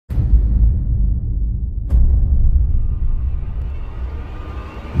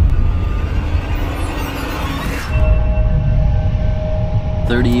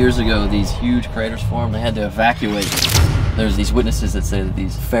30 years ago, these huge craters formed. They had to evacuate. There's these witnesses that say that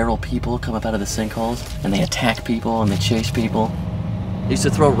these feral people come up out of the sinkholes and they attack people and they chase people. They used to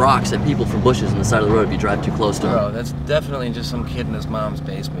throw rocks at people from bushes on the side of the road if you drive too close to them. Bro, that's definitely just some kid in his mom's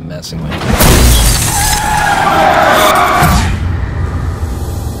basement messing with him.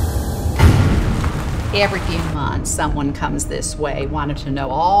 Every few months, someone comes this way wanting to know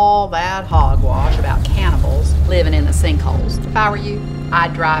all that hogwash about cannibals living in the sinkholes. If I were you,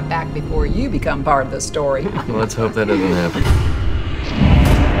 I'd drive back before you become part of the story. Well, let's hope that doesn't happen.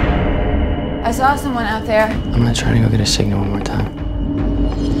 I saw someone out there. I'm gonna try to go get a signal one more time.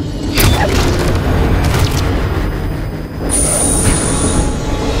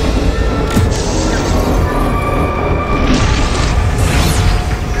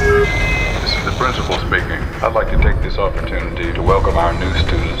 Principal speaking. I'd like to take this opportunity to welcome our new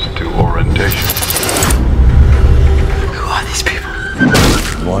students to orientation. Who are these people?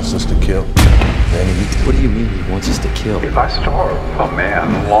 He wants us to kill. Then eat. What do you mean he wants us to kill? If I starve a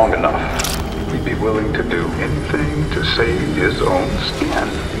man long enough, he'd be willing to do anything to save his own skin.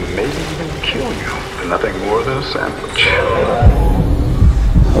 Maybe even kill you. And nothing more than a sandwich.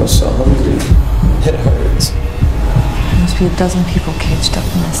 I'm so hungry. It hurts. There must be a dozen people caged up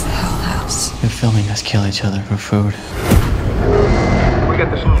in this hell house. They're filming us kill each other for food. We got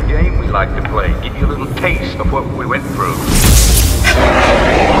this little game we like to play. Give you a little taste of what we went through.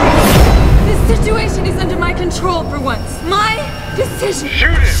 This situation is under my control for once. My decision.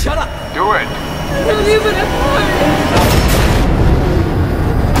 Shoot him! Shut up! Do it! I don't even afford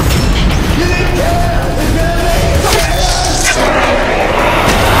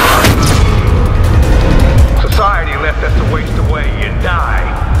Society left us to waste away and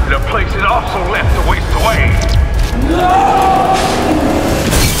die. And a place is also left to waste away. No!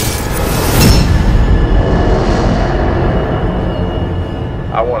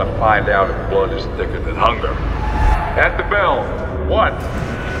 I want to find out if blood is thicker than hunger. At the bell. 1,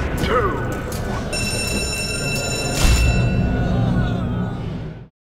 2.